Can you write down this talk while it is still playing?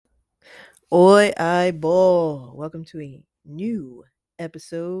Oi, I ball. Welcome to a new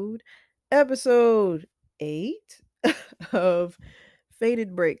episode 8 of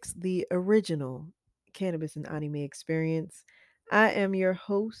Faded Breaks, the original cannabis and anime experience. I am your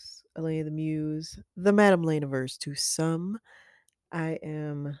host, Elena the Muse, the Madam Laneverse to some. I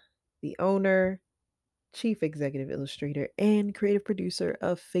am the owner, chief executive illustrator, and creative producer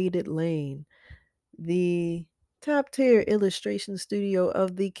of Faded Lane, the top tier illustration studio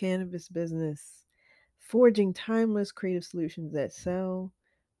of the cannabis business, forging timeless creative solutions that sell,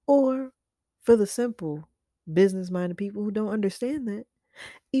 or for the simple business minded people who don't understand that,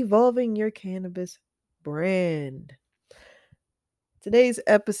 evolving your cannabis brand. Today's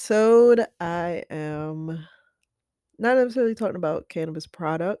episode, I am not necessarily talking about cannabis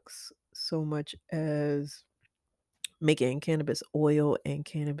products so much as making cannabis oil and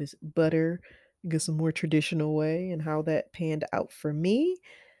cannabis butter, I guess a more traditional way, and how that panned out for me.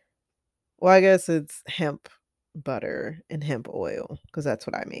 Well, I guess it's hemp butter and hemp oil because that's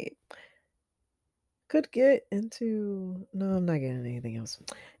what I made. Could get into no, I'm not getting anything else.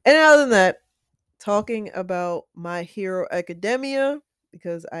 And other than that, talking about My Hero Academia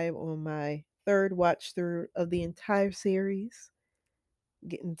because I am on my third watch through of the entire series.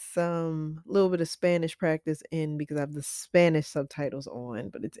 Getting some little bit of Spanish practice in because I have the Spanish subtitles on,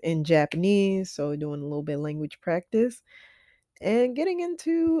 but it's in Japanese, so doing a little bit of language practice and getting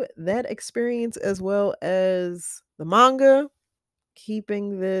into that experience as well as the manga,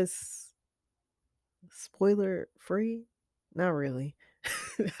 keeping this spoiler free. Not really.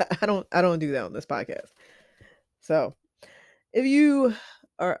 I don't do that on this podcast. So, if you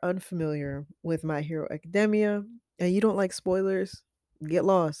are unfamiliar with My Hero Academia and you don't like spoilers, get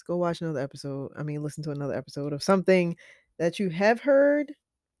lost. Go watch another episode. Listen to another episode of something that you have heard.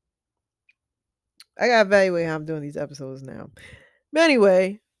 I gotta evaluate how I'm doing these episodes now. But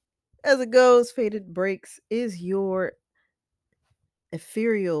anyway, as it goes, Faded Breaks is your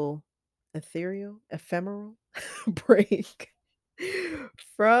ephemeral break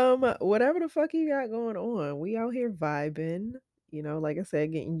from whatever the fuck you got going on. We out here vibing, like I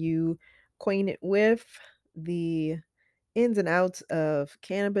said, getting you acquainted with the ins and outs of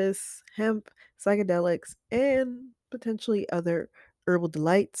cannabis, hemp, psychedelics, and potentially other herbal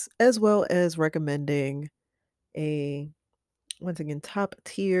delights, as well as recommending a once again top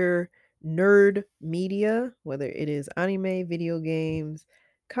tier nerd media, whether it is anime, video games,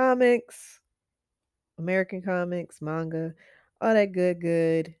 comics, American comics, manga, all that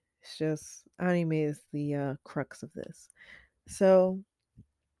good. It's just anime is the crux of this. So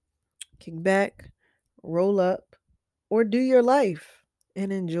kick back, roll up, or do your life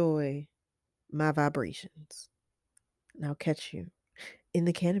and enjoy my vibrations. And I'll catch you in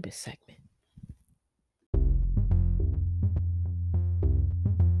the cannabis segment.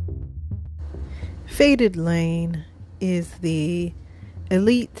 Faded Lane is the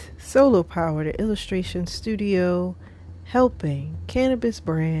elite solo powered illustration studio helping cannabis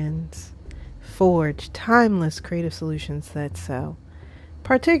brands forge timeless creative solutions that sell,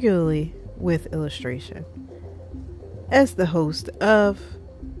 particularly with illustration. As the host of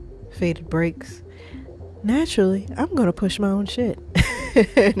Faded Breaks, naturally, I'm going to push my own shit.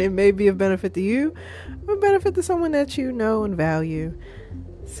 And it may be of benefit to you or benefit to someone that you know and value.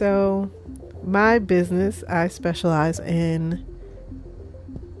 So, my business, I specialize in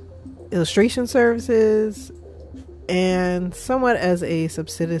illustration services and somewhat as a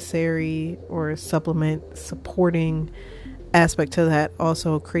subsidiary or supplement supporting aspect to that,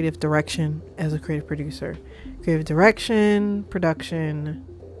 also creative direction as a creative producer. Creative direction, production,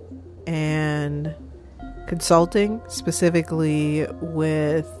 and consulting, specifically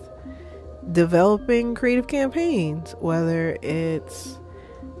with developing creative campaigns, whether it's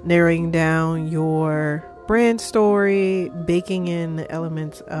narrowing down your brand story, baking in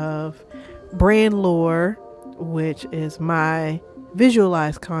elements of brand lore, which is my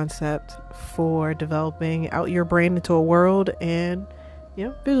visualized concept for developing out your brand into a world, and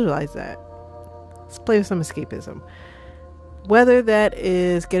visualize that. Let's play with some escapism. Whether that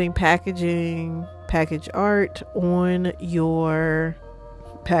is getting package art on your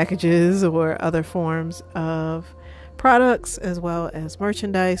packages or other forms of products, as well as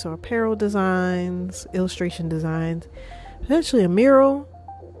merchandise or apparel designs, illustration designs, potentially a mural,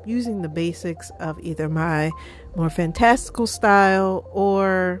 using the basics of either my more fantastical style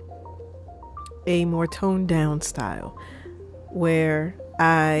or a more toned down style, where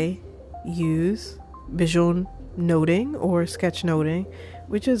I use visual noting or sketch noting,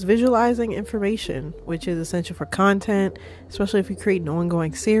 which is visualizing information, which is essential for content, especially if you create an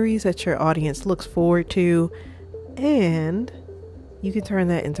ongoing series that your audience looks forward to, and you can turn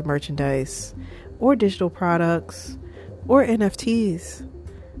that into merchandise or digital products or NFTs.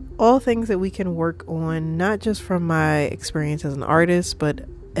 All things that we can work on, not just from my experience as an artist, but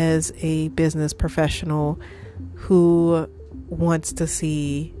as a business professional who wants to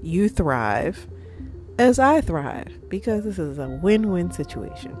see you thrive as I thrive, because this is a win-win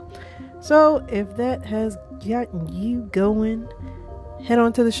situation. So if that has gotten you going, head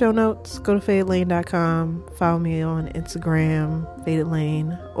on to the show notes, go to fadedlane.com, follow me on Instagram,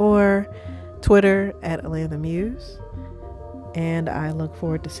 fadedlane, or Twitter at Alana the Muse, and I look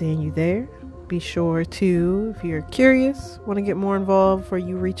forward to seeing you there. Be sure to, if you're curious, want to get more involved before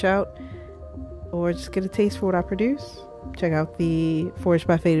you reach out, or just get a taste for what I produce, check out the Forged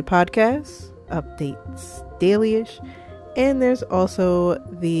by Faded podcast, updates daily-ish, and there's also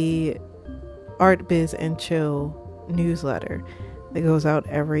the Art Biz and Chill newsletter that goes out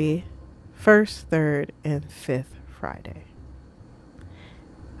every first, third, and fifth Friday.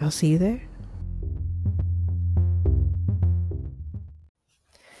 I'll see you there.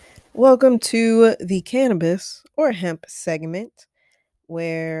 Welcome to the cannabis or hemp segment,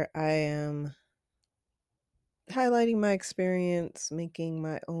 where I am highlighting my experience making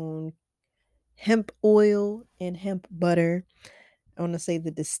my own hemp oil and hemp butter. I want to say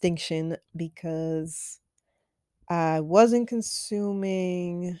the distinction because I wasn't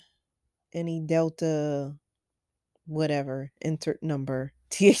consuming any Delta, whatever, insert number,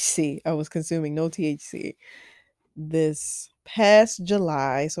 THC. I was consuming no THC this past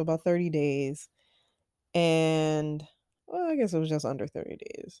July, so about 30 days. And, well, I guess it was just under 30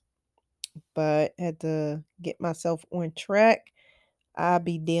 days. But had to get myself on track. I'll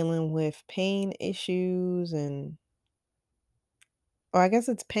be dealing with pain issues and, or I guess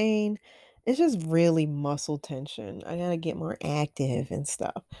it's pain. It's just really muscle tension. I gotta get more active and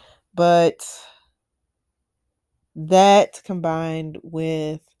stuff. But that combined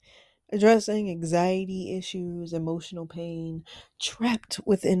with addressing anxiety issues, emotional pain trapped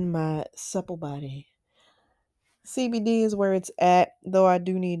within my supple body. CBD is where it's at, though I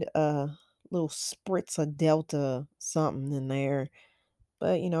do need a little spritz of Delta something in there.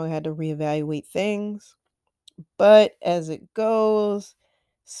 But, I had to reevaluate things. But as it goes,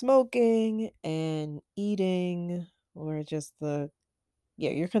 smoking and eating, or just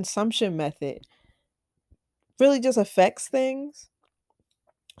your consumption method really just affects things.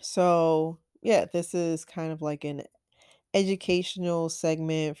 So, yeah, this is kind of like an educational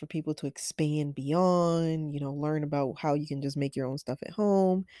segment for people to expand beyond, learn about how you can just make your own stuff at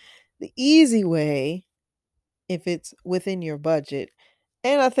home the easy way if it's within your budget.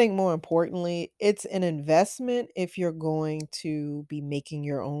 And I think more importantly, it's an investment if you're going to be making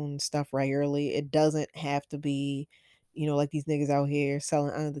your own stuff regularly. It doesn't have to be, like these niggas out here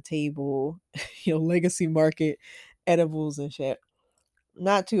selling under the table, legacy market edibles and shit.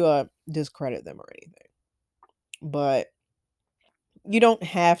 Not to discredit them or anything, but you don't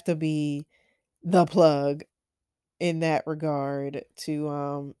have to be the plug in that regard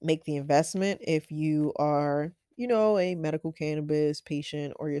to make the investment if you are, a medical cannabis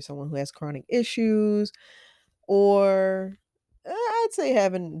patient, or you're someone who has chronic issues, or I'd say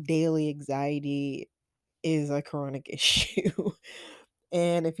having daily anxiety is a chronic issue.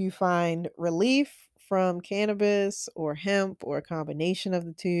 And if you find relief from cannabis or hemp or a combination of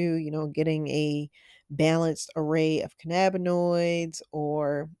the two, getting a balanced array of cannabinoids,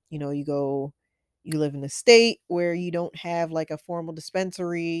 or, you live in a state where you don't have like a formal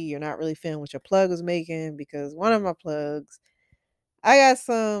dispensary, you're not really feeling what your plug was making, because one of my plugs, I got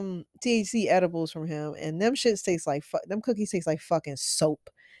some THC edibles from him, and them shits taste like them cookies taste like fucking soap.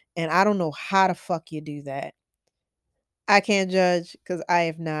 And I don't know how the fuck you do that. I can't judge because I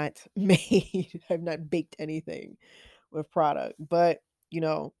have not I've not baked anything with product. But,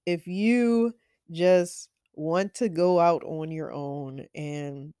 if you just want to go out on your own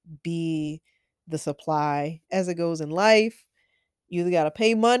and be the supply as it goes in life, you either got to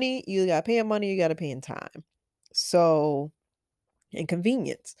pay money, you either got to pay in money, you got to pay in time. So, and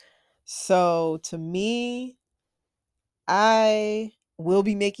convenience. So, to me, I will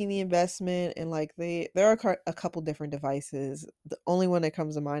be making the investment, and like there are a couple different devices. The only one that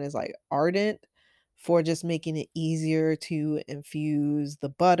comes to mind is like Ardent, for just making it easier to infuse the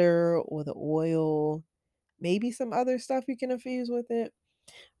butter or the oil, maybe some other stuff you can infuse with it.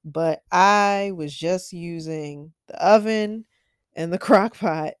 But I was just using the oven and the crock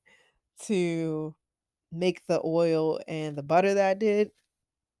pot to make the oil and the butter that I did.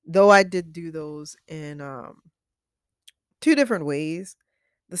 Though I did do those in two different ways.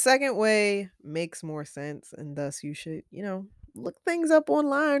 The second way makes more sense, and thus you should, look things up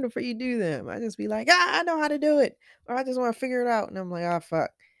online before you do them. I just be like, I know how to do it, or I just want to figure it out, and I'm like, ah,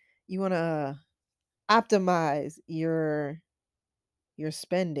 fuck. You want to optimize your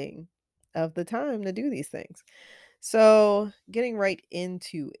spending of the time to do these things. So, getting right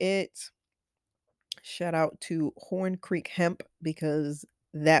into it, shout out to Horn Creek Hemp because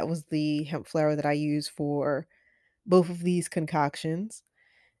that was the hemp flower that I use for both of these concoctions.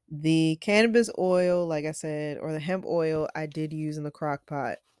 The cannabis oil, like I said, or the hemp oil, I did use in the crock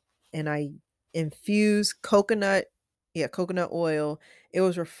pot, and I infused coconut oil. It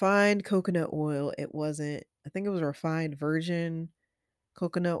was refined coconut oil. It wasn't, I think it was refined virgin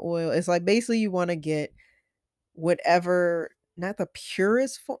coconut oil. It's like basically you want to get whatever, not the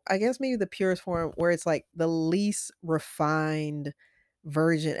purest form, I guess maybe the purest form where it's like the least refined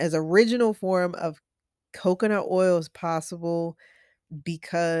version, as original form of coconut oil as possible,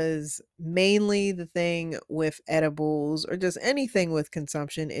 because mainly the thing with edibles or just anything with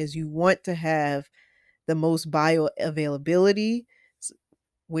consumption is you want to have the most bioavailability, s-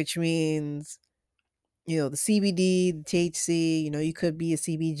 which means, the CBD, the THC, you could be a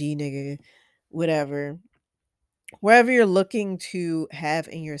CBG nigga, whatever. Wherever you're looking to have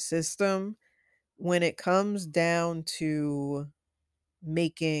in your system, when it comes down to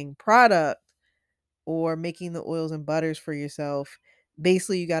making product or making the oils and butters for yourself,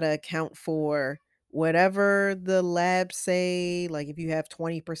 basically you got to account for whatever the labs say. Like if you have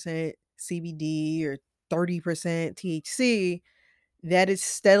 20% CBD or 30% THC, that is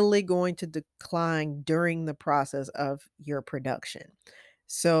steadily going to decline during the process of your production.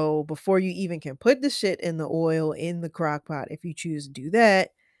 So before you even can put the shit in the oil in the crock pot, if you choose to do that,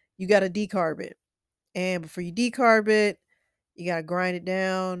 you got to decarb it. And before you decarb it, you got to grind it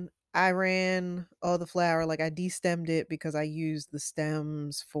down. I ran all the flour, like I destemmed it because I used the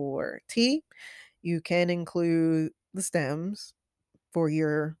stems for tea. You can include the stems for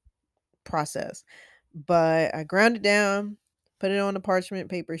your process. But I ground it down, put it on a parchment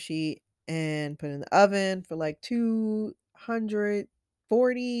paper sheet, and put it in the oven for like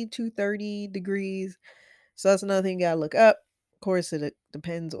 240, 230 degrees. So that's another thing you gotta look up. Of course, it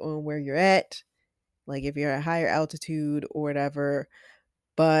depends on where you're at, like if you're at a higher altitude or whatever.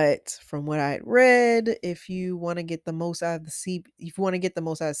 But from what I had read, if you want to get the most out of if you want to get the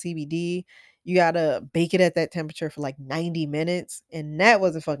most out of CBD, you gotta bake it at that temperature for like 90 minutes. And that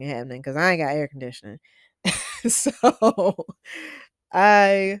wasn't fucking happening because I ain't got air conditioning. So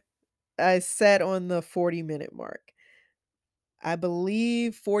I I sat on the 40-minute mark. I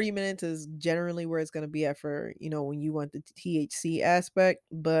believe 40 minutes is generally where it's going to be at for, when you want the THC aspect.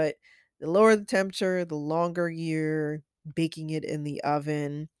 But the lower the temperature, the longer you're baking it in the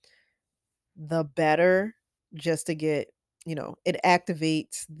oven, the better, just to get, it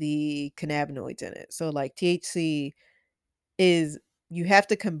activates the cannabinoids in it. So like THC is, you have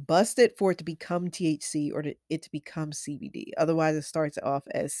to combust it for it to become THC or it to become CBD. Otherwise, it starts off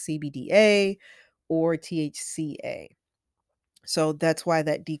as CBDA or THCA. So that's why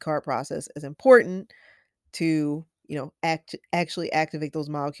that decarb process is important to, actually activate those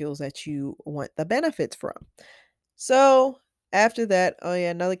molecules that you want the benefits from. So after that, oh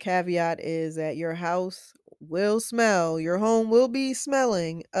yeah, another caveat is that your home will be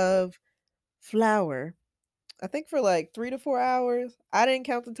smelling of flour. I think for like 3 to 4 hours. I didn't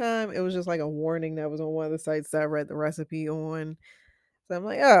count the time. It was just like a warning that was on one of the sites that I read the recipe on. So I'm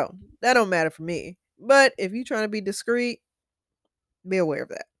like, oh, that don't matter for me. But if you're trying to be discreet, be aware of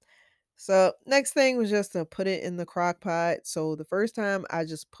that. So next thing was just to put it in the crock pot. So the first time I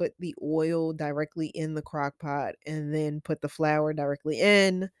just put the oil directly in the crock pot and then put the flour directly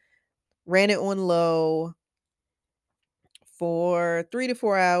in, ran it on low for 3 to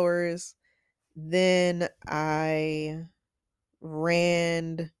 4 hours. Then I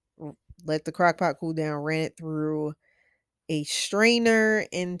ran, let the crock pot cool down, ran it through a strainer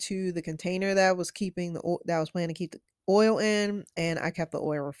into the container that was keeping that I was planning to keep the oil in, and I kept the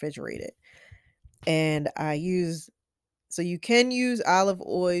oil refrigerated. And I used, so you can use olive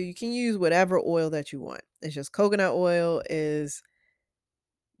oil, you can use whatever oil that you want. It's just coconut oil is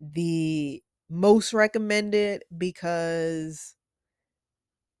the most recommended because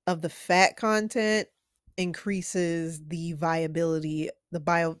of the fat content, increases the viability,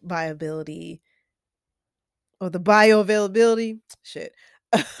 the viability, or the bioavailability, shit,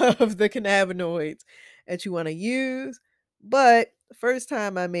 of the cannabinoids that you want to use. But the first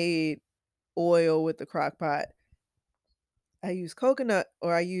time I made oil with the crock pot, I use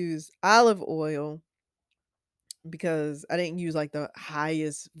olive oil because I didn't use like the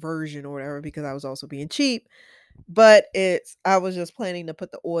highest version or whatever because I was also being cheap. But I was just planning to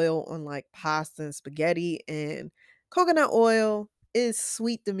put the oil on like pasta and spaghetti, and Coconut oil is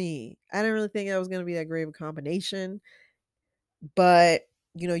sweet to me. I didn't really think that was going to be that great of a combination, but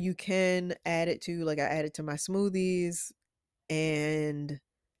you can add it to, like, I added to my smoothies. And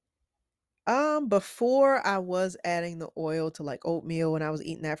before I was adding the oil to like oatmeal when I was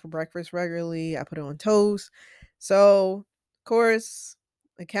eating that for breakfast regularly. I put it on toast. So, of course,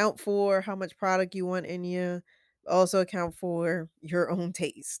 account for how much product you want in you. Also account for your own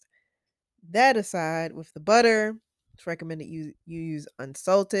taste. That aside, with the butter, it's recommended you use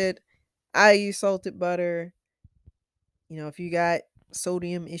unsalted. I use salted butter. If you got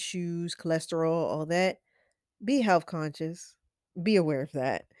sodium issues, cholesterol, all that, be health conscious. Be aware of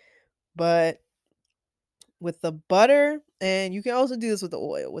that. But with the butter, and you can also do this with the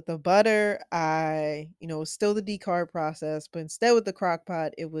oil. With the butter, still the decarb process, but instead with the crock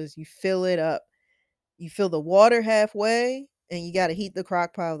pot, it was you fill it up. You fill the water halfway, and you got to heat the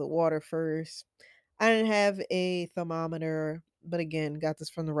crock pot with the water first. I didn't have a thermometer, but again, got this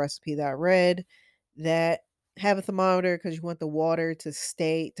from the recipe that I read, that have a thermometer because you want the water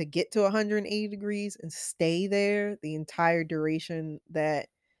to get to 180 degrees and stay there the entire duration that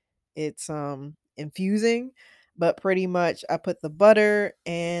it's infusing. But pretty much I put the butter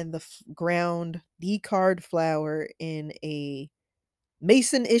and the ground decard flour in a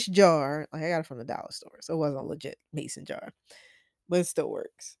mason-ish jar. Like, I got it from the dollar store, so it wasn't a legit mason jar, but it still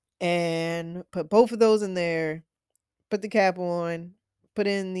works. And put both of those in there, put the cap on, put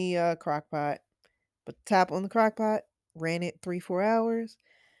in the crock pot, put the top on the crock pot, ran it 3-4 hours,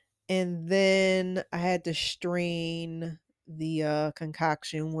 and then I had to strain the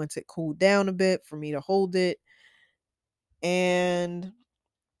concoction once it cooled down a bit for me to hold it. And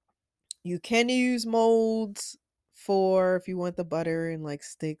you can use molds for if you want the butter and like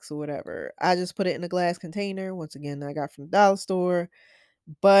sticks or whatever. I just put it in a glass container. Once again, I got from the dollar store.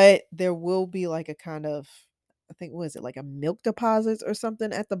 But there will be like a kind of, I think, what is it, like a milk deposits or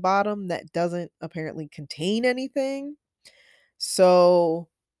something at the bottom that doesn't apparently contain anything. So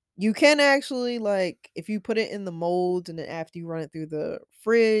you can actually, like, if you put it in the molds and then after you run it through the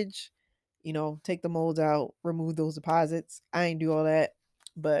fridge, take the molds out, remove those deposits. I ain't do all that,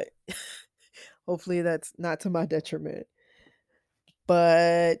 but hopefully that's not to my detriment.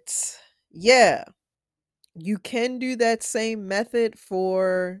 But yeah, you can do that same method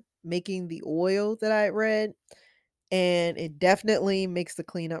for making the oil that I read, and it definitely makes the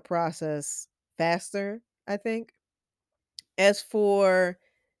cleanup process faster, I think. As for,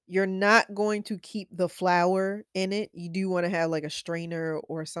 you're not going to keep the flour in it. You do want to have like a strainer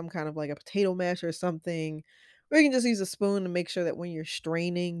or some kind of like a potato mash or something. Or you can just use a spoon to make sure that when you're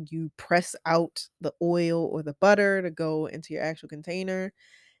straining, you press out the oil or the butter to go into your actual container.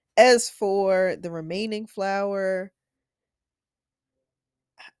 As for the remaining flour,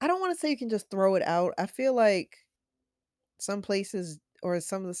 I don't want to say you can just throw it out. I feel like some places or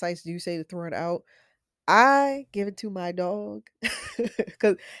some of the sites do say to throw it out. I give it to my dog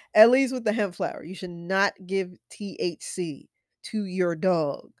because at least with the hemp flower, you should not give THC to your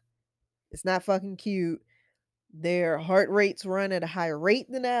dog. It's not fucking cute. Their heart rates run at a higher rate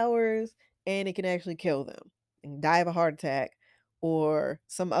than ours, and it can actually kill them and die of a heart attack or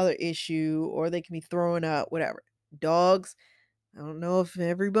some other issue, or they can be throwing up, whatever. Dogs, I don't know if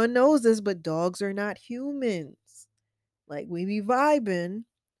everyone knows this, but dogs are not humans. Like, we be vibing,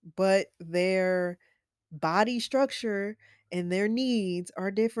 but their body structure and their needs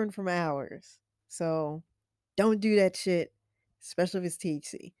are different from ours. So don't do that shit, especially if it's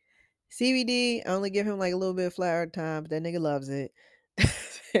THC. CBD, I only give him like a little bit of flour at a time, but that nigga loves it.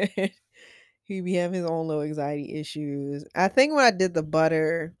 He be having his own little anxiety issues. I think when I did the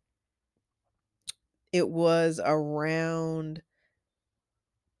butter, it was around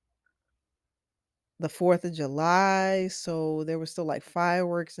the 4th of July. So there was still like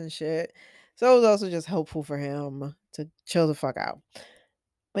fireworks and shit. So it was also just helpful for him to chill the fuck out.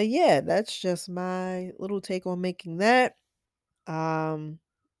 But yeah, that's just my little take on making that. Um,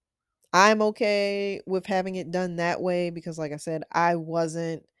 I'm okay with having it done that way because, like I said, I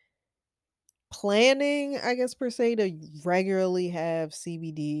wasn't planning, I guess, per se, to regularly have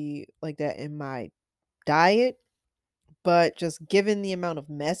CBD like that in my diet. But just given the amount of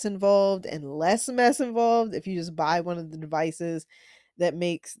mess involved and less mess involved, if you just buy one of the devices that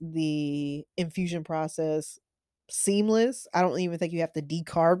makes the infusion process seamless, I don't even think you have to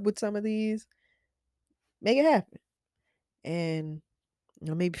decarb with some of these. Make it happen. And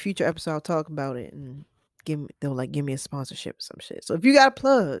maybe future episode I'll talk about it and they'll like give me a sponsorship or some shit. So if you got a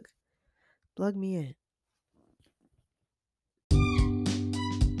plug me in.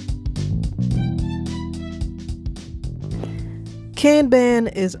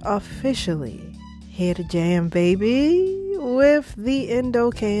 Kanban is officially Here to jam, baby, with the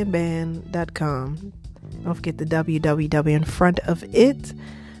indocanband.com. Don't forget the www in front of it,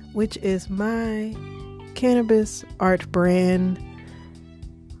 which is my cannabis art brand,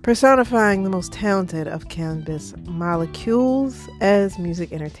 personifying the most talented of cannabis molecules as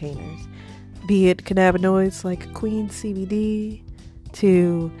music entertainers. Be it cannabinoids like Queen CBD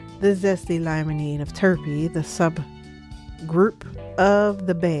to the zesty limonene of terpene, the subgroup of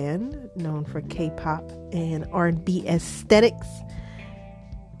the band known for K-pop and R&B aesthetics.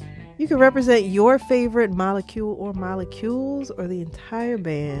 You can represent your favorite molecule or molecules or the entire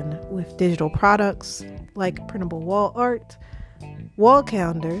band with digital products like printable wall art, wall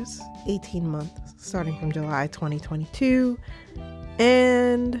calendars, 18 months starting from July 2022,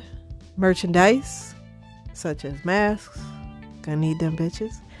 and merchandise such as masks, gonna need them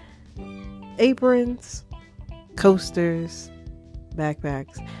bitches, aprons, coasters,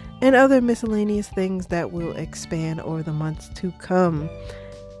 backpacks, and other miscellaneous things that will expand over the months to come.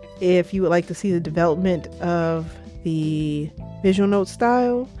 If you would like to see the development of the visual note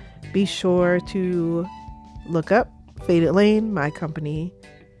style, be sure to look up Faded Lane, my company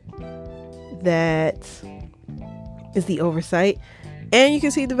that is the oversight. And you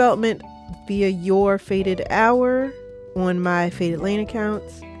can see development via Your Faded Hour on my Faded Lane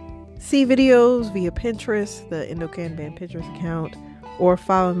accounts. See videos via Pinterest, the Indocan Band Pinterest account, or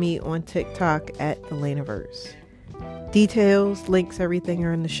follow me on TikTok at the Laneverse. Details, links, everything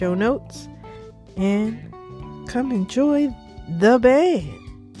are in the show notes. And come enjoy the band.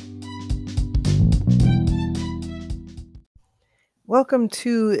 Welcome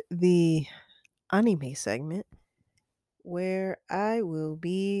to the anime segment, where I will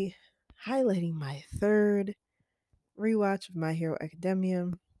be highlighting my third rewatch of My Hero Academia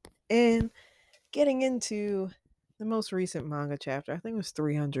and getting into the most recent manga chapter. I think it was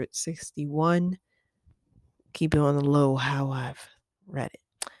 361. Keep it on the low how I've read it.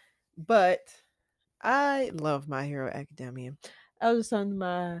 But I love My Hero Academia. I was telling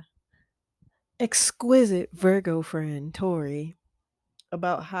my exquisite Virgo friend Tori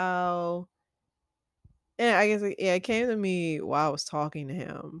about how, and I guess it came to me while I was talking to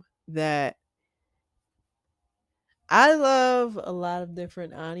him that I love a lot of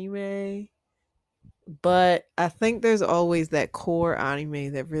different anime, but I think there's always that core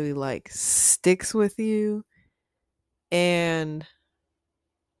anime that really like sticks with you and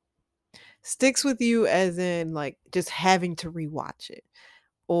sticks with you as in like just having to rewatch it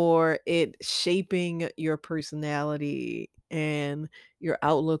or it shaping your personality and your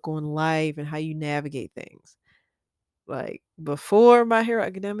outlook on life and how you navigate things. Like before My Hero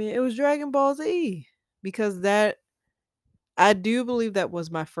Academia, it was Dragon Ball Z because that I do believe that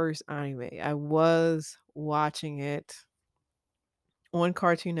was my first anime. I was watching it on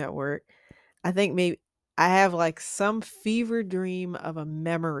Cartoon Network. I think maybe I have like some fever dream of a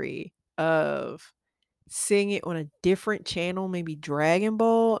memory of seeing it on a different channel, maybe Dragon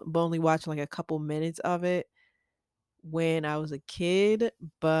Ball, but only watching like a couple minutes of it when I was a kid.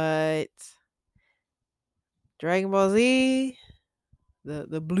 But Dragon Ball Z,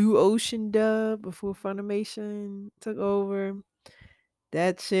 the Blue Ocean dub before Funimation took over,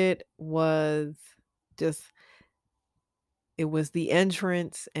 that shit was just it was the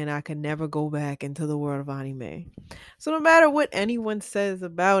entrance, and I could never go back into the world of anime. So no matter what anyone says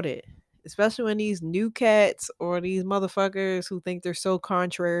about it, especially when these new cats or these motherfuckers who think they're so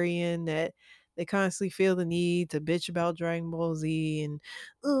contrarian that they constantly feel the need to bitch about Dragon Ball Z and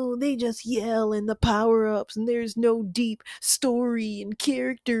oh, they just yell and the power ups and there's no deep story and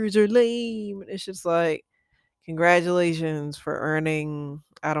characters are lame. It's just like congratulations for earning,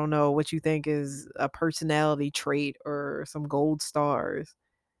 I don't know what you think is a personality trait or some gold stars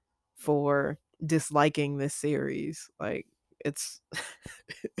for disliking this series. Like it's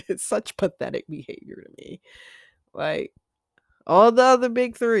it's such pathetic behavior to me. Like all the other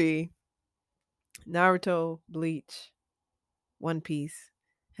big 3, Naruto, Bleach, One Piece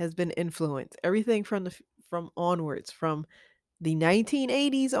has been influenced. Everything from onwards from the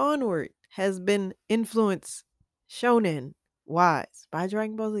 1980s onward has been influenced shonen wise by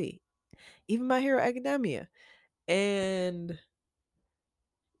Dragon Ball Z, even My Hero Academia. And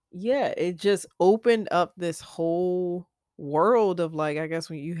yeah, it just opened up this whole world of like, I guess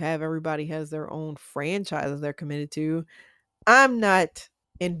when you have everybody has their own franchises they're committed to. I'm not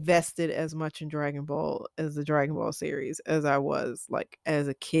invested as much in Dragon Ball as the Dragon Ball series as I was like as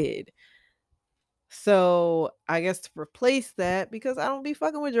a kid. So I guess to replace that, because I don't be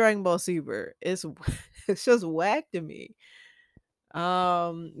fucking with Dragon Ball Super, it's it's just whack to me.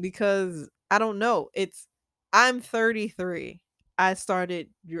 Because I don't know. I'm 33. I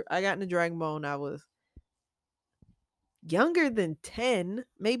got into Dragon Ball when I was younger than 10,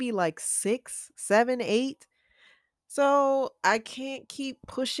 maybe like 6, 7, 8. So I can't keep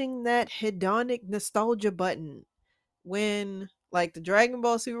pushing that hedonic nostalgia button when like the Dragon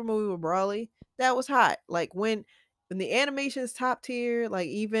Ball Super movie with Broly, that was hot. Like when the animation's top tier, like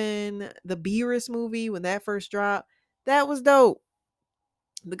even the Beerus movie when that first dropped, that was dope.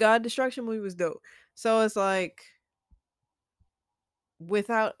 The God Destruction movie was dope. So it's like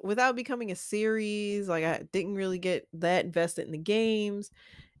without becoming a series, like I didn't really get that invested in the games.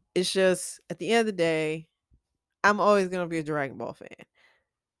 It's just at the end of the day, I'm always gonna be a Dragon Ball fan.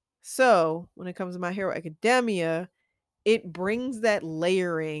 So when it comes to My Hero Academia, it brings that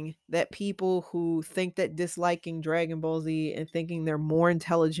layering that people who think that disliking Dragon Ball Z and thinking they're more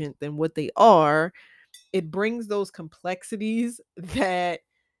intelligent than what they are, it brings those complexities that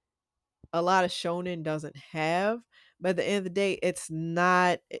a lot of shonen doesn't have. But at the end of the day, it's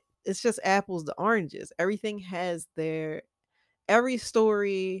just apples to oranges. Everything has their every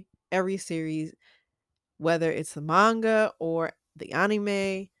story, every series, whether it's the manga or the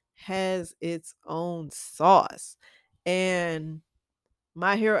anime, has its own sauce. And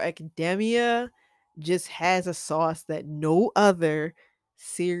My Hero Academia just has a sauce that no other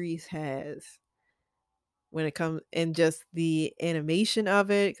series has when it comes and just the animation of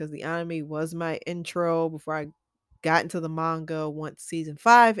it, because the anime was my intro before I got into the manga once season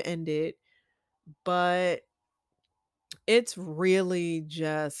 5 ended. But it's really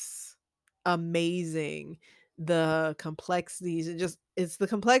just amazing, the complexities. It's the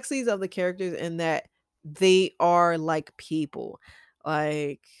complexities of the characters in that they are like people.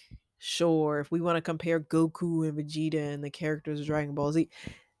 Like, sure, if we want to compare Goku and Vegeta and the characters of Dragon Ball Z,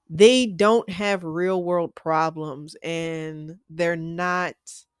 they don't have real world problems and they're not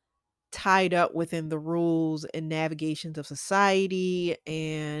tied up within the rules and navigations of society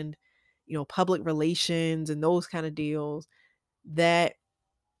and public relations and those kind of deals that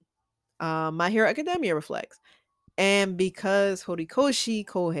My Hero Academia reflects. And because Horikoshi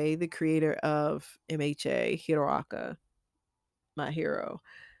Kohei, the creator of MHA Hiroaka, My Hero,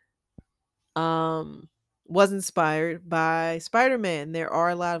 um, was inspired by Spider-Man, there are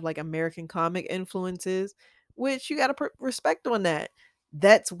a lot of like American comic influences, which you got to respect on that.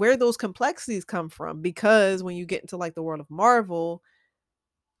 That's where those complexities come from, because when you get into like the world of Marvel,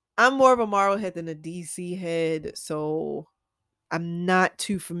 I'm more of a Marvel head than a DC head, so I'm not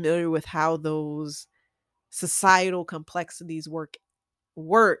too familiar with how those societal complexities work,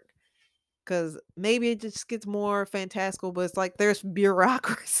 because maybe it just gets more fantastical, but it's like there's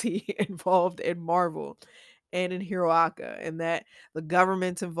bureaucracy involved in Marvel and in Hiroaka, and that the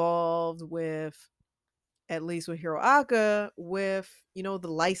government's involved with, at least with Hiroaka, with the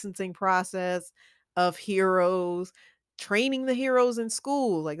licensing process of heroes, training the heroes in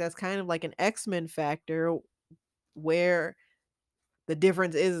school. Like that's kind of like an X-Men factor, where the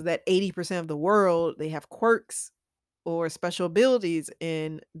difference is that 80% of the world, they have quirks or special abilities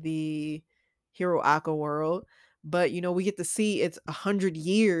in the Hero Aka world. But we get to see it's 100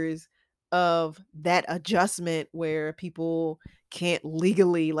 years of that adjustment where people can't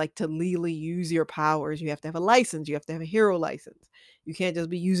legally, like, to legally use your powers. You have to have a license. You have to have a hero license. You can't just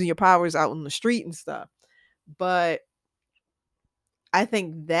be using your powers out on the street and stuff. But I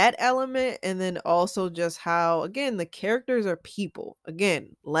think that element, and then also just how, again, the characters are people.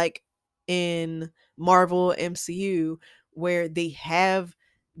 Again, like in Marvel MCU, where they have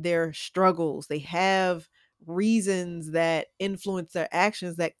their struggles, they have reasons that influence their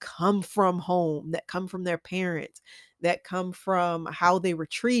actions that come from home, that come from their parents, that come from how they were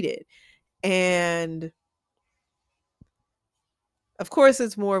treated. And of course,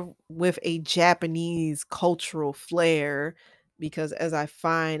 it's more with a Japanese cultural flair, because as I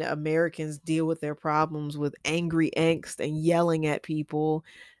find Americans deal with their problems with angry angst and yelling at people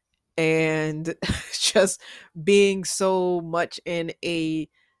and just being so much in a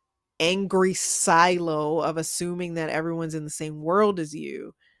angry silo of assuming that everyone's in the same world as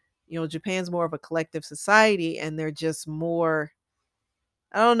you. Japan's more of a collective society, and they're just more,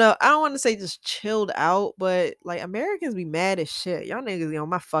 I don't know. I don't want to say just chilled out, but like Americans be mad as shit. Y'all niggas be on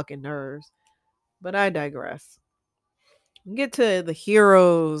my fucking nerves. But I digress. Get to the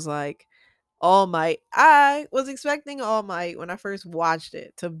heroes like All Might. I was expecting All Might when I first watched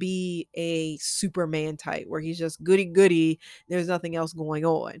it to be a Superman type where he's just goody goody. There's nothing else going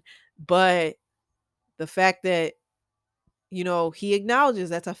on. But the fact that he acknowledges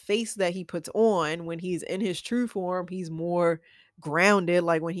that's a face that he puts on when he's in his true form. He's more grounded.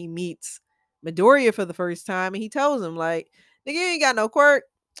 Like when he meets Midoriya for the first time and he tells him, like, nigga, you ain't got no quirk.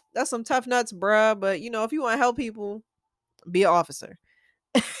 That's some tough nuts, bruh. But if you want to help people, be an officer.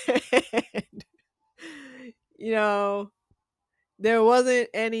 And, you know, there wasn't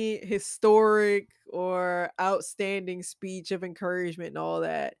any historic or outstanding speech of encouragement and all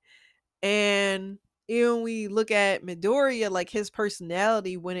that. And even when we look at Midoriya, like his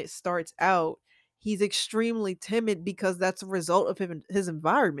personality when it starts out, he's extremely timid because that's a result of his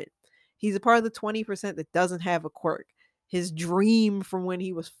environment. He's a part of the 20% that doesn't have a quirk. His dream from when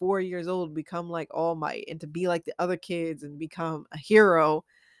he was 4 years old to become like All Might and to be like the other kids and become a hero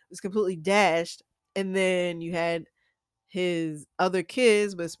was completely dashed. And then you had his other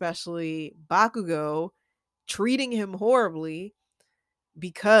kids, but especially Bakugo, treating him horribly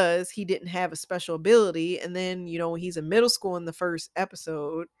because he didn't have a special ability. And then, when he's in middle school in the first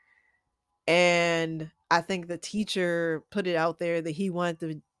episode, and I think the teacher put it out there that he wanted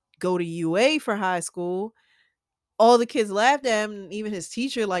to go to UA for high school. All the kids laughed at him, and even his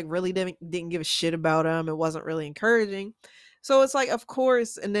teacher like really didn't give a shit about him. It wasn't really encouraging. So it's like, of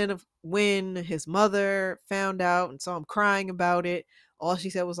course, and then when his mother found out and saw him crying about it, all she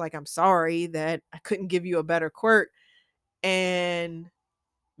said was like, "I'm sorry that I couldn't give you a better quirk." And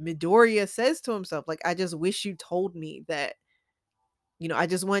Midoriya says to himself, like, "I just wish you told me that, I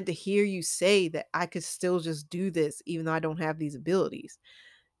just wanted to hear you say that I could still just do this even though I don't have these abilities."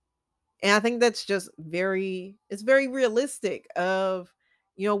 And I think that's just it's very realistic of,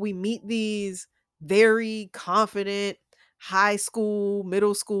 we meet these very confident high school,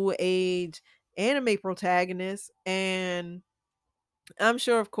 middle school age anime protagonists. And I'm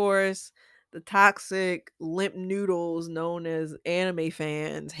sure, of course, the toxic limp noodles known as anime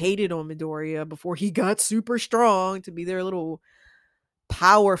fans hated on Midoriya before he got super strong to be their little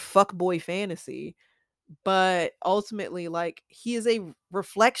power fuckboy fantasy. But ultimately, like, he is a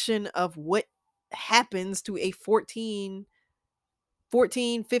reflection of what happens to a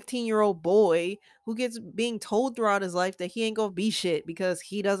 15-year-old boy who gets being told throughout his life that he ain't gonna be shit because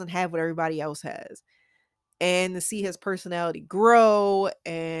he doesn't have what everybody else has. And to see his personality grow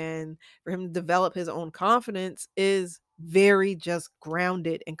and for him to develop his own confidence is very just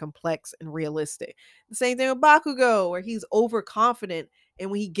grounded and complex and realistic. The same thing with Bakugo, where he's overconfident, and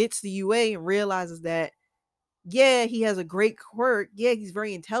when he gets to UA and realizes that, yeah, he has a great quirk, yeah, he's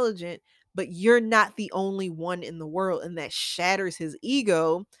very intelligent, but you're not the only one in the world, and that shatters his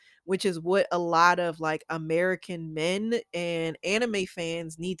ego, which is what a lot of like American men and anime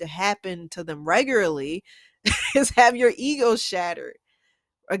fans need to happen to them regularly is have your ego shattered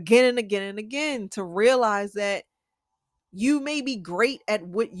again and again and again to realize that you may be great at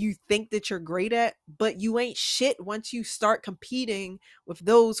what you think that you're great at, but you ain't shit once you start competing with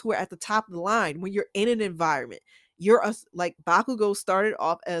those who are at the top of the line. When you're in an environment, like Bakugo started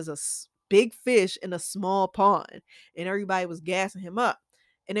off as a big fish in a small pond, and everybody was gassing him up.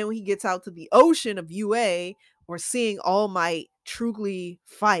 And then when he gets out to the ocean of UA, or seeing All Might truly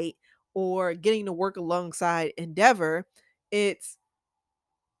fight, or getting to work alongside Endeavor, it's,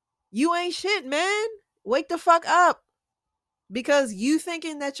 you ain't shit, man. Wake the fuck up, because you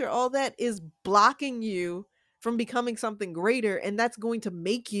thinking that you're all that is blocking you from becoming something greater, and that's going to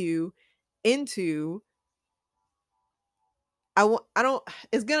make you into, I don't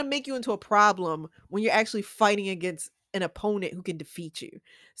it's going to make you into a problem when you're actually fighting against an opponent who can defeat you.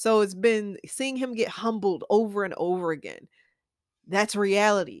 So it's been seeing him get humbled over and over again. That's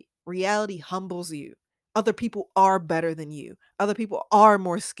reality. Reality humbles you. Other people are better than you. Other people are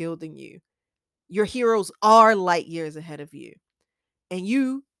more skilled than you. Your heroes are light years ahead of you. And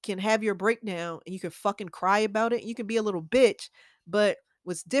you can have your breakdown and you can fucking cry about it and you can be a little bitch. But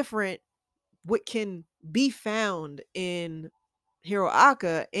what's different, what can be found in Hero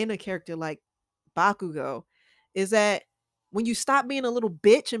Aka in a character like Bakugo, is that when you stop being a little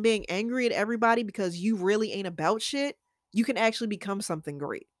bitch and being angry at everybody because you really ain't about shit, you can actually become something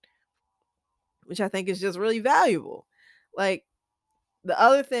great, which I think is just really valuable. Like, the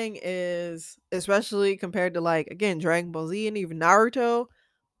other thing is, especially compared to like, again, Dragon Ball Z and even Naruto,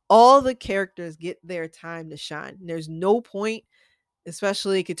 all the characters get their time to shine. There's no point,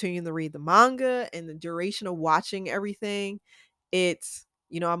 especially continuing to read the manga and the duration of watching everything. It's,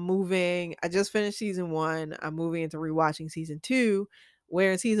 I just finished season 1. I'm moving into rewatching season 2,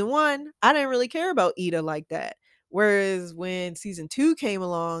 where in season 1, I didn't really care about Ida like that. Whereas when season 2 came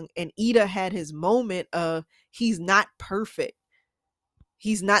along and Ida had his moment of, he's not perfect.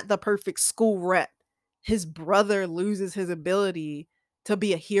 He's not the perfect school rep. His brother loses his ability to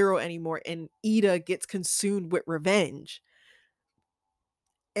be a hero anymore, and Ida gets consumed with revenge.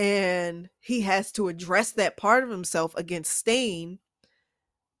 And he has to address that part of himself against Stain,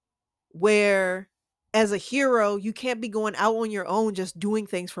 where as a hero, you can't be going out on your own just doing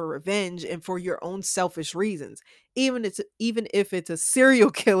things for revenge and for your own selfish reasons. Even if it's a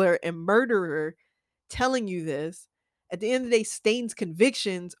serial killer and murderer telling you this. At the end of the day, Stain's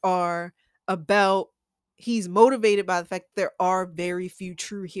convictions are about he's motivated by the fact that there are very few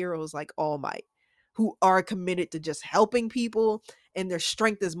true heroes like All Might who are committed to just helping people, and their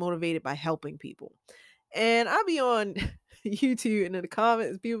strength is motivated by helping people. And I'll be on YouTube and in the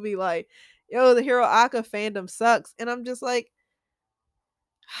comments, people be like, yo, the Hero Aka fandom sucks. And I'm just like,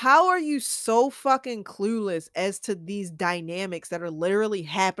 how are you so fucking clueless as to these dynamics that are literally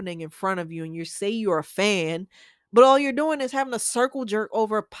happening in front of you? And you say you're a fan, but all you're doing is having a circle jerk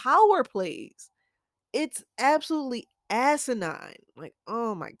over power plays. It's absolutely asinine. Like,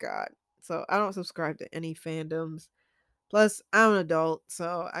 oh my God. So I don't subscribe to any fandoms. Plus, I'm an adult,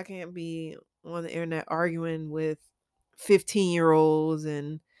 so I can't be on the internet arguing with 15-year-olds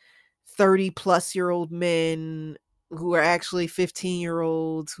and 30 plus year old men who are actually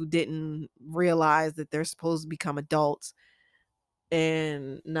 15-year-olds who didn't realize that they're supposed to become adults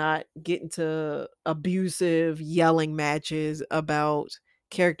and not get into abusive yelling matches about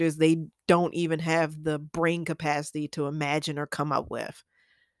characters they don't even have the brain capacity to imagine or come up with.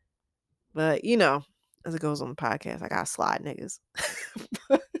 But as it goes on the podcast, I got slide niggas.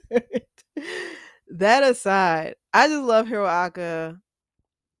 But that aside, I just love Hero Aka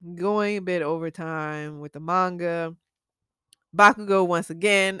going a bit over time with the manga. Bakugo once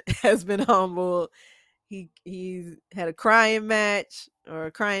again has been humbled. He's had a crying match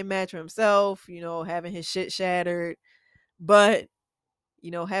for himself, having his shit shattered, but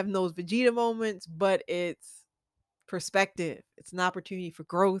having those Vegeta moments, but it's perspective. It's an opportunity for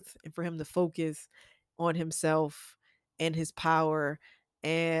growth and for him to focus on himself and his power,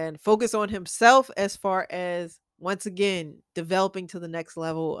 and focus on himself as far as once again developing to the next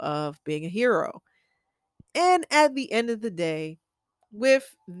level of being a hero. And at the end of the day,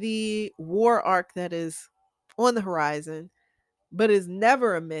 with the war arc that is on the horizon, but is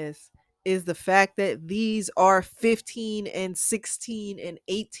never amiss, is the fact that these are 15 and 16 and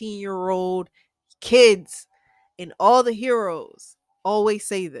 18-year-old kids. And all the heroes always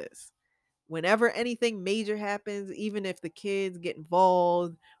say this. Whenever anything major happens, even if the kids get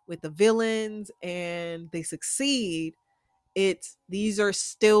involved with the villains and they succeed, it's these are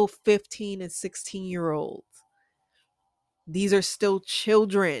still 15 and 16-year-olds. These are still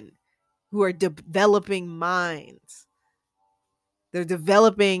children who are developing minds. They're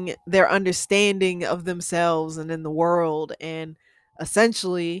developing their understanding of themselves and in the world. And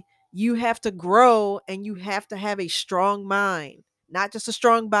essentially, you have to grow and you have to have a strong mind, not just a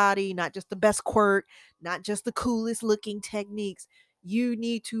strong body, not just the best quirk, not just the coolest looking techniques. You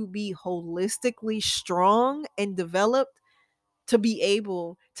need to be holistically strong and developed to be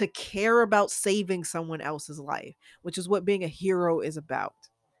able to care about saving someone else's life, which is what being a hero is about.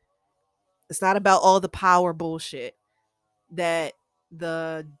 It's not about all the power bullshit that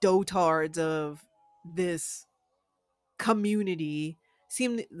the dotards of this community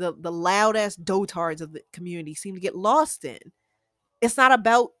the loud ass dotards of the community seem to get lost in. It's not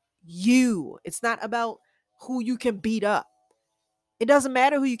about you. It's not about who you can beat up. It doesn't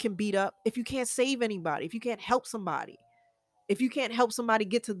matter who you can beat up if you can't save anybody, if you can't help somebody, if you can't help somebody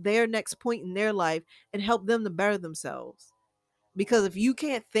get to their next point in their life and help them to better themselves. Because if you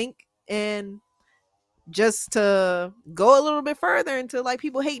can't think, and just to go a little bit further into like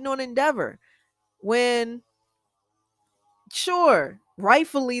people hating on Endeavor, when sure,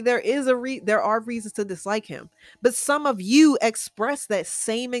 rightfully there are reasons to dislike him, but some of you express that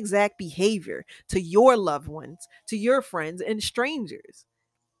same exact behavior to your loved ones, to your friends and strangers.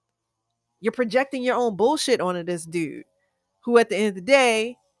 You're projecting your own bullshit onto this dude who at the end of the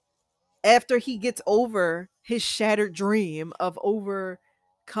day, after he gets over his shattered dream of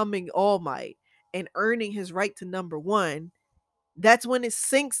overcoming All Might and earning his right to number one, that's when it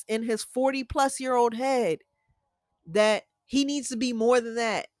sinks in his 40 plus year old head that he needs to be more than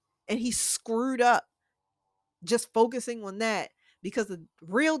that. And he's screwed up just focusing on that, because the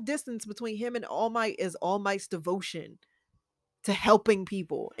real distance between him and All Might is All Might's devotion to helping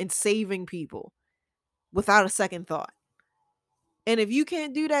people and saving people without a second thought. And if you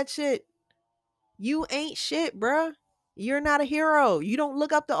can't do that shit, you ain't shit, bruh. You're not a hero. You don't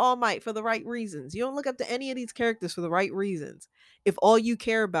look up to All Might for the right reasons. You don't look up to any of these characters for the right reasons. If all you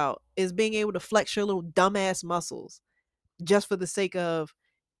care about is being able to flex your little dumbass muscles just for the sake of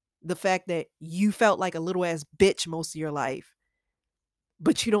the fact that you felt like a little ass bitch most of your life,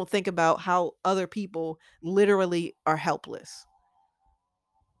 but you don't think about how other people literally are helpless.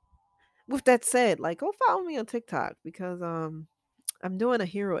 With that said, like, go follow me on TikTok, because I'm doing a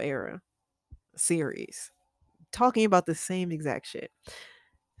Hero Era series talking about the same exact shit.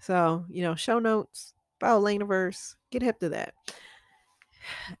 So, show notes, follow Laneverse, get hip to that.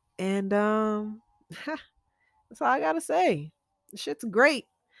 And That's all I gotta say. The shit's great.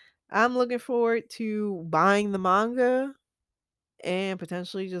 I'm looking forward to buying the manga and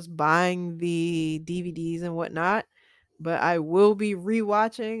potentially just buying the DVDs and whatnot. But I will be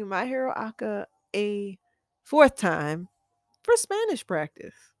rewatching My Hero Aka a fourth time for Spanish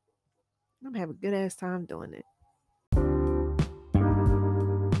practice. I'm gonna have a good ass time doing it.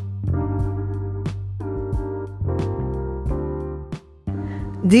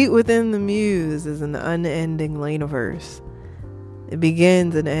 Deep within the muse is an unending laneverse. It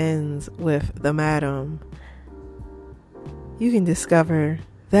begins and ends with the madam. You can discover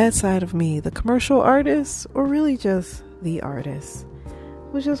that side of me, the commercial artist, or really just the artist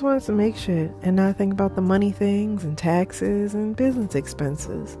who just wants to make shit and not think about the money things and taxes and business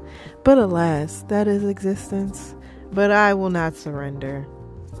expenses. But alas, that is existence. But I will not surrender.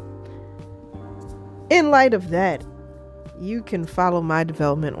 In light of that, you can follow my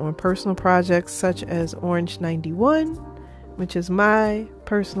development on personal projects such as Orange 91, which is my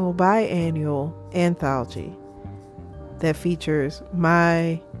personal biannual anthology that features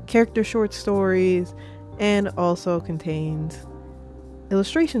my character short stories and also contains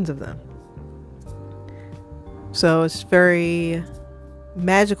illustrations of them. So it's very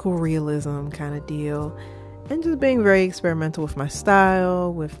magical realism kind of deal, and just being very experimental with my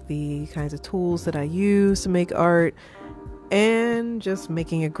style, with the kinds of tools that I use to make art, and just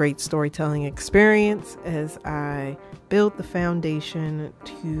making a great storytelling experience as I build the foundation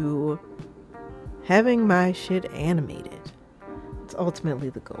to having my shit animated. It's ultimately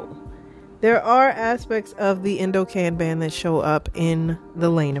the goal. There are aspects of the Indo-Can band that show up in the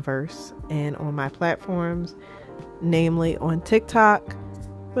Laneverse and on my platforms, namely on TikTok.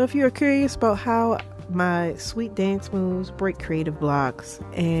 But if you're curious about how my sweet dance moves break creative blocks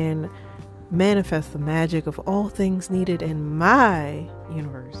and manifest the magic of all things needed in my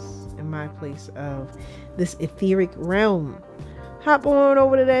universe, in my place of this etheric realm, hop on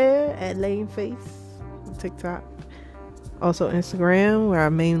over there at Lane Face on TikTok. Also Instagram, where I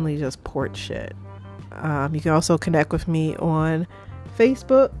mainly just port shit. You can also connect with me on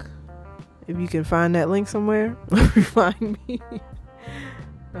Facebook, if you can find that link somewhere. Find me.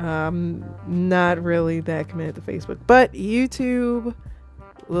 I'm not really that committed to Facebook, but YouTube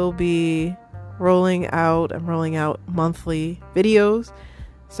will be rolling out. I'm rolling out monthly videos,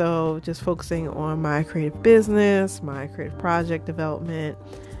 so just focusing on my creative business, my creative project development,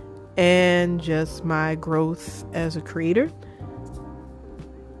 and just my growth as a creator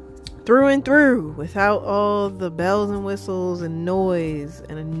through and through, without all the bells and whistles and noise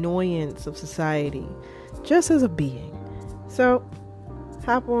and annoyance of society, just as a being. So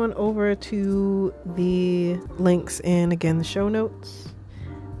hop on over to the links in, again, the show notes.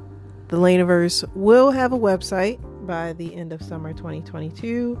 The Laneverse will have a website by the end of summer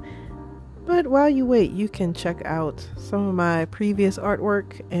 2022. But while you wait, you can check out some of my previous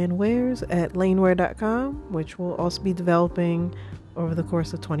artwork and wares at laneware.com, which will also be developing over the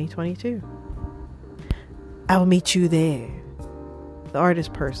course of 2022. I will meet you there. The art is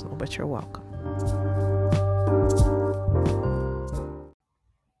personal, but you're welcome.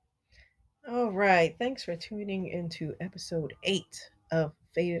 All right, thanks for tuning into episode 8 of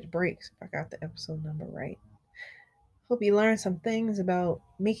Faded Breaks, if I got the episode number right. Hope you learned some things about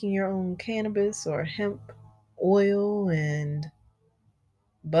making your own cannabis or hemp oil and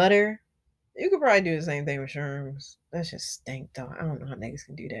butter. You could probably do the same thing with shrooms. That's just stink, though. I don't know how niggas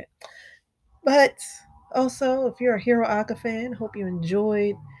can do that. But also, if you're a Hero Aka fan, hope you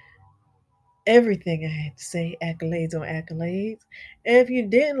enjoyed everything I had to say, accolades on accolades. And if you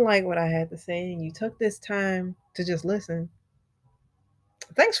didn't like what I had to say and you took this time to just listen,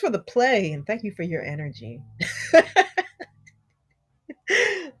 thanks for the play and thank you for your energy.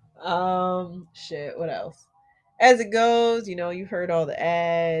 Shit, what else? As it goes, you've heard all the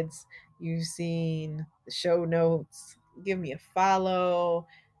ads, you've seen the show notes. Give me a follow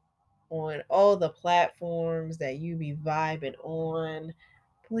on all the platforms that you be vibing on.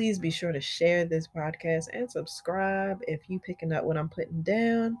 Please be sure to share this podcast and subscribe if you picking up what I'm putting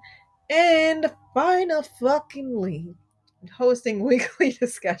down. And finally, hosting weekly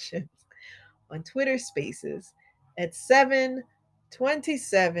discussions on Twitter Spaces at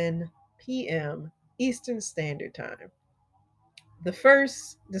 7:27 p.m. Eastern Standard Time. The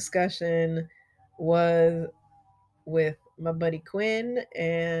first discussion was with my buddy Quinn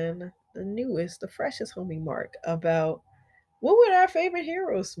and the newest, the freshest homie Mark about what would our favorite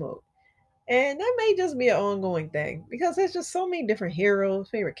heroes smoke. And that may just be an ongoing thing because there's just so many different heroes,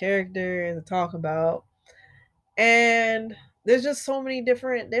 favorite characters to talk about. And there's just so many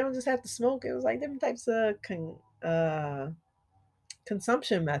different, they don't just have to smoke. It was like different types of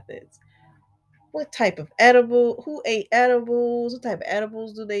consumption methods. what type of edible, who ate edibles, what type of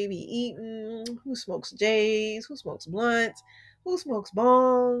edibles do they be eating, who smokes J's, who smokes blunts, who smokes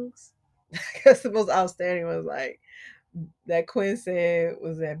bongs. I guess the most outstanding was like that Quinn said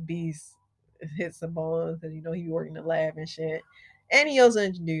was that Beast hit some bongs because he worked in the lab and shit. And he also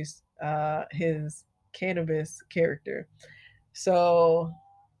introduced his cannabis character. So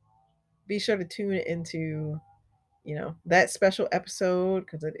be sure to tune into that special episode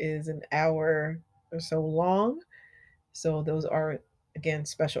because it is an hour or so long. So those are again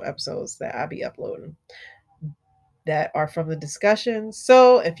special episodes that I'll be uploading that are from the discussion.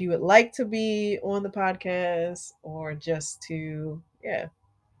 So if you would like to be on the podcast or just to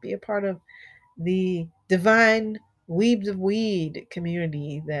be a part of the divine Weebs of Weed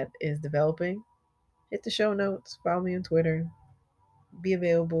community that is developing, hit the show notes, follow me on Twitter, be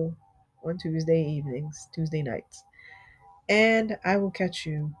available on Tuesday evenings, Tuesday nights. And I will catch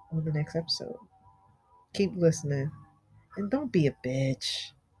you on the next episode. Keep listening. And don't be a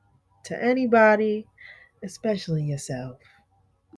bitch to anybody, especially yourself.